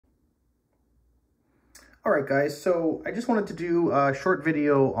All right, guys, so I just wanted to do a short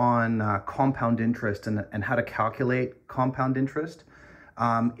video on compound interest and how to calculate compound interest.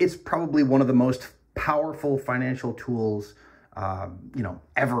 It's probably one of the most powerful financial tools,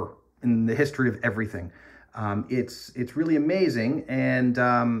 ever in the history of everything. It's really amazing,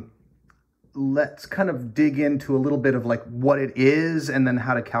 and let's kind of dig into a little bit of like what it is and then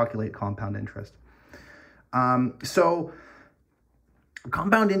how to calculate compound interest. So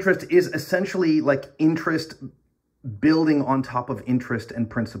compound interest is essentially like interest building on top of interest and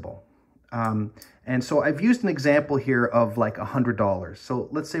principal. And so I've used an example here of like $100. So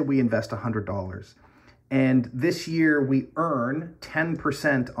let's say we invest $100 and this year we earn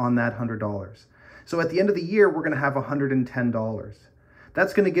 10% on that $100. So at the end of the year, we're going to have $110.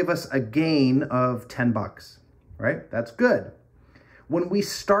 That's going to give us a gain of 10 bucks, right? That's good. When we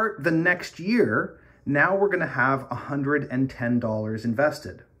start the next year, now we're going to have $110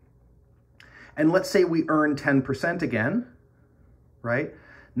 invested. And let's say we earn 10% again, right?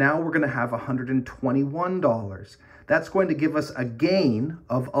 Now we're going to have $121. That's going to give us a gain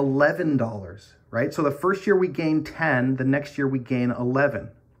of $11, right? So the first year we gain 10, the next year we gain 11.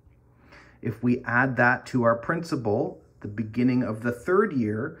 If we add that to our principal, the beginning of the third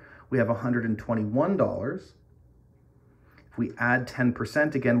year, we have $121. If we add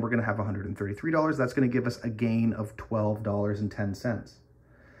 10% again, we're going to have $133. That's going to give us a gain of $12.10.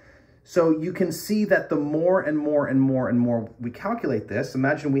 So you can see that the more and more and more and more we calculate this,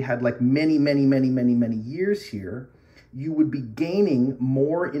 imagine we had like many years here, you would be gaining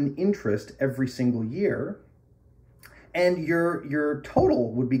more in interest every single year, and your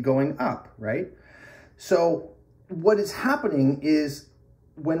total would be going up, right? So what is happening is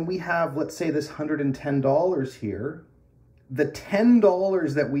when we have, let's say, this $110 here, the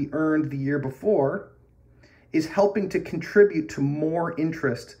 $10 that we earned the year before is helping to contribute to more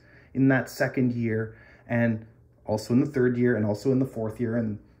interest in that second year, and also in the third year, and also in the fourth year,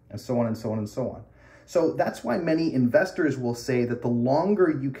 and so on and so on and so on. So that's why many investors will say that the longer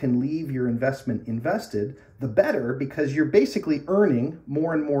you can leave your investment invested, the better, because you're basically earning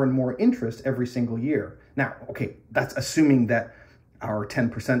more and more and more interest every single year. Now, okay, that's assuming that our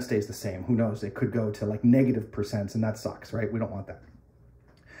 10% stays the same. Who knows? It could go to like -%, and that sucks, right? We don't want that.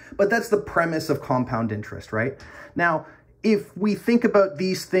 But that's the premise of compound interest, right? Now, if we think about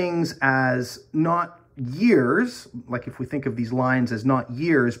these things as not years, like if we think of these lines as not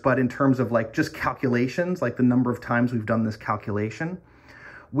years, but in terms of like just calculations, like the number of times we've done this calculation,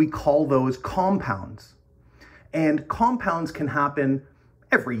 we call those compounds. And compounds can happen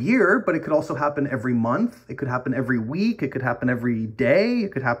every year, but it could also happen every month. It could happen every week. It could happen every day.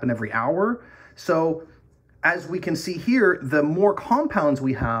 It could happen every hour. So as we can see here, the more compounds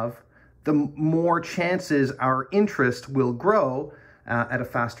we have, the more chances our interest will grow at a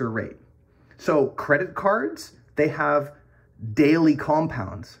faster rate. So credit cards, they have daily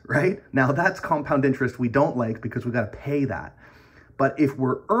compounds, right? Now that's compound interest we don't like because we got to pay that. But if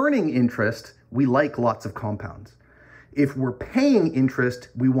we're earning interest, we like lots of compounds. If we're paying interest,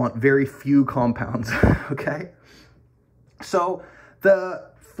 we want very few compounds, okay? So the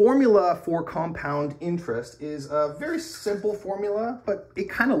formula for compound interest is a very simple formula, but it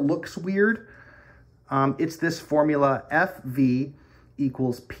kind of looks weird. It's this formula, FV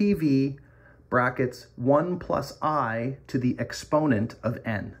equals PV brackets 1 plus I to the exponent of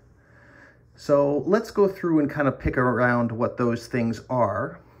N. So let's go through and kind of pick around what those things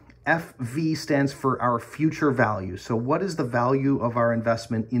are. FV stands for our future value. So what is the value of our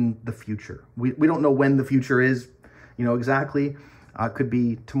investment in the future? We don't know when the future is, exactly. It could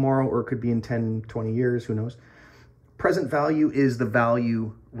be tomorrow or it could be in 10, 20 years, who knows. Present value is the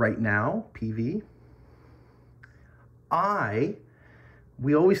value right now, PV. I,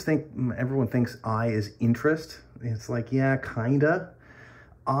 we always think, everyone thinks I is interest. It's like, yeah, kinda.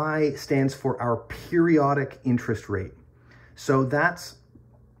 I stands for our periodic interest rate. So that's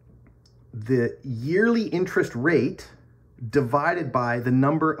the yearly interest rate divided by the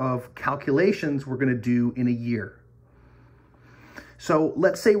number of calculations we're going to do in a year. So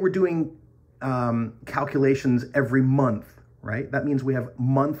let's say we're doing calculations every month, right? That means we have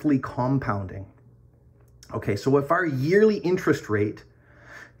monthly compounding. Okay, so if our yearly interest rate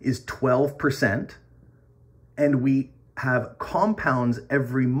is 12% and we have compounds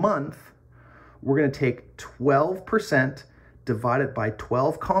every month, we're going to take 12% divided by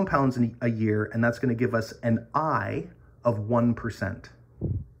 12 compounds in a year, and that's going to give us an I of 1%.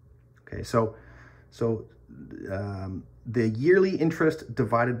 Okay, so the yearly interest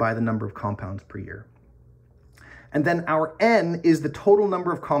divided by the number of compounds per year. And then our N is the total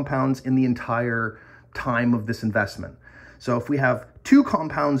number of compounds in the entire time of this investment. So if we have 2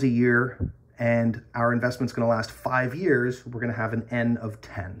 compounds a year and our investment's going to last 5 years, we're going to have an N of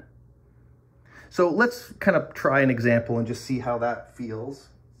 10. So let's kind of try an example and just see how that feels.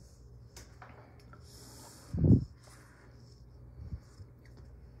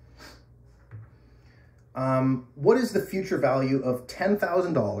 What is the future value of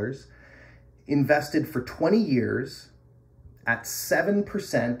 $10,000 invested for 20 years at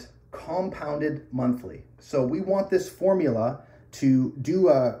 7% compounded monthly? So we want this formula to do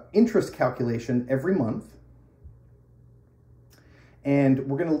a interest calculation every month. And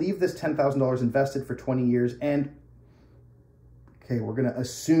we're going to leave this $10,000 invested for 20 years. And okay, we're going to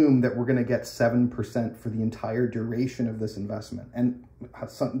assume that we're going to get 7% for the entire duration of this investment. And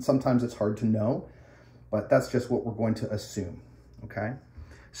sometimes it's hard to know, but that's just what we're going to assume, okay?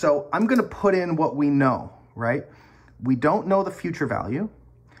 So I'm going to put in what we know, right? We don't know the future value,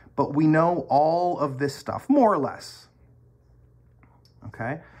 but we know all of this stuff, more or less,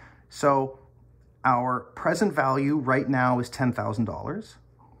 okay? So our present value right now is $10,000.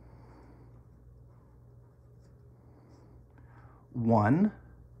 1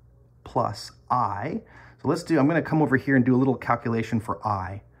 plus I. So I'm going to come over here and do a little calculation for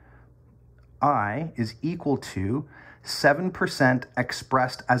I. I is equal to 7%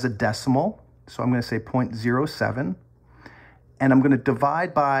 expressed as a decimal. So I'm going to say 0.07. And I'm going to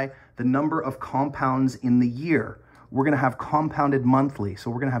divide by the number of compounds in the year. We're going to have compounded monthly. So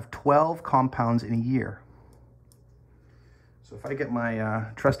we're going to have 12 compounds in a year. So if I get my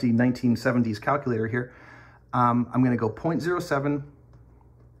trusty 1970s calculator here, I'm going to go 0.07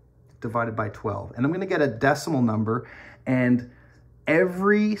 divided by 12. And I'm going to get a decimal number, and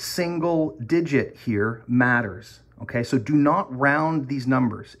every single digit here matters. Okay, so do not round these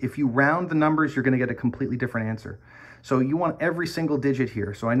numbers. If you round the numbers, you're going to get a completely different answer. So you want every single digit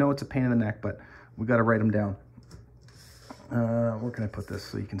here. So I know it's a pain in the neck, but we got to write them down. Where can I put this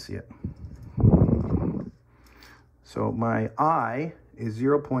so you can see it? So my I is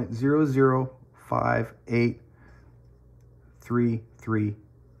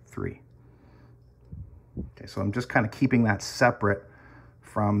 0.0058333. Okay, so I'm just kind of keeping that separate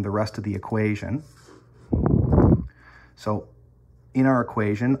from the rest of the equation. So in our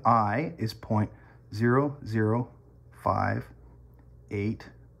equation, I is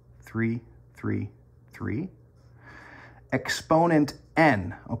 0.0058333. Exponent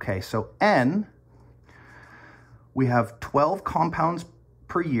N. Okay, so N, we have 12 compounds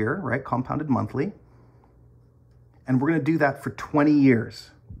per year, right? Compounded monthly. And we're going to do that for 20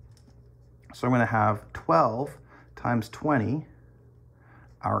 years. So I'm going to have 12 times 20.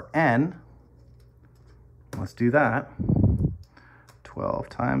 Our N, let's do that. 12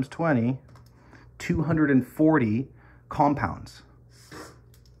 times 20, 240 compounds.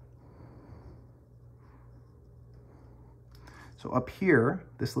 So up here,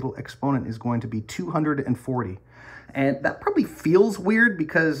 this little exponent is going to be 240. And that probably feels weird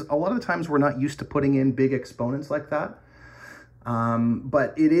because a lot of the times we're not used to putting in big exponents like that.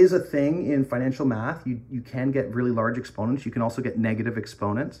 But it is a thing in financial math. You can get really large exponents. You can also get negative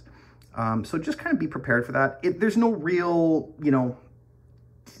exponents. So just kind of be prepared for that. There's no real,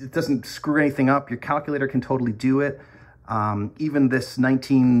 it doesn't screw anything up. Your calculator can totally do it. Even this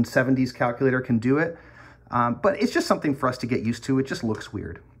 1970s calculator can do it. But it's just something for us to get used to. It just looks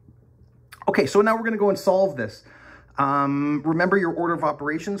weird. Okay, so now we're going to go and solve this. Remember your order of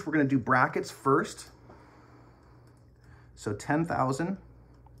operations. We're going to do brackets first. So 10,000.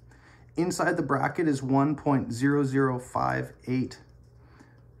 Inside the bracket is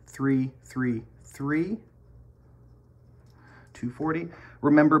 1.0058333. 240.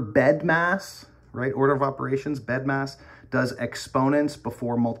 Remember bed mass, right? Order of operations, bed mass does exponents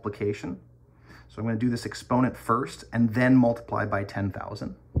before multiplication. So I'm going to do this exponent first and then multiply by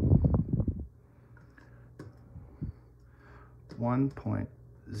 10,000.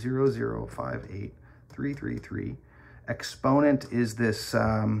 1.0058333. Exponent is this,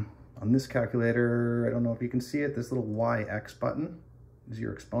 on this calculator, I don't know if you can see it, this little YX button is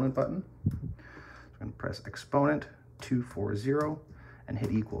your exponent button. So I'm going to press exponent 240 and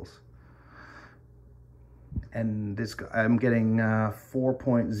hit equals. And this, I'm getting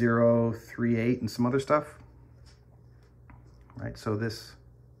 4.038 and some other stuff, right? So this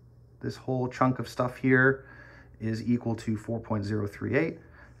whole chunk of stuff here is equal to 4.038.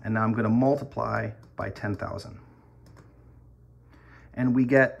 And now I'm going to multiply by 10,000. And we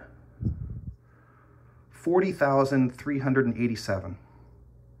get 40,387.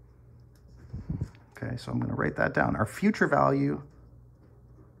 Okay, so I'm going to write that down. Our future value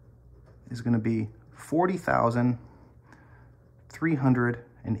is going to be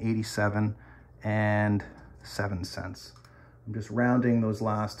 40,387 and 7 cents. I'm just rounding those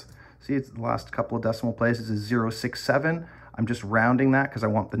last See, it's the last couple of decimal places is 0.67. I'm just rounding that because I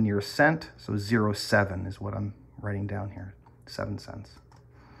want the nearest cent. So 0.7 is what I'm writing down here, 7 cents.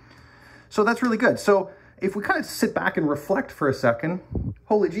 So that's really good. So if we kind of sit back and reflect for a second,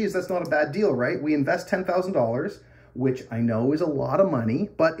 holy geez, that's not a bad deal, right? We invest $10,000, which I know is a lot of money,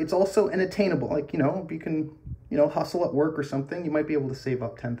 but it's also an attainable, like, you know, if you can, you know, hustle at work or something, you might be able to save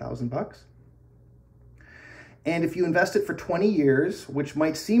up 10,000 bucks. And if you invest it for 20 years, which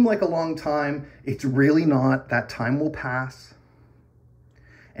might seem like a long time, it's really not. That time will pass.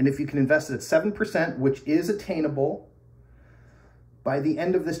 And if you can invest it at 7%, which is attainable, by the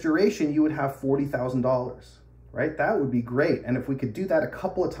end of this duration, you would have $40,000, right? That would be great. And if we could do that a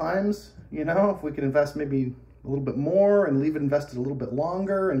couple of times, you know, if we could invest maybe a little bit more and leave it invested a little bit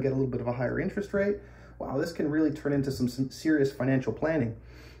longer and get a little bit of a higher interest rate, wow, this can really turn into some serious financial planning.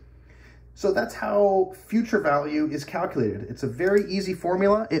 So that's how future value is calculated. It's a very easy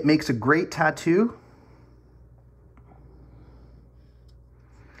formula. It makes a great tattoo.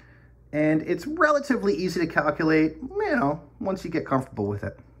 And it's relatively easy to calculate, you know, once you get comfortable with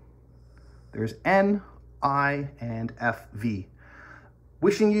it. There's N, I, and FV.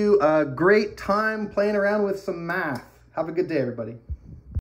 Wishing you a great time playing around with some math. Have a good day, everybody.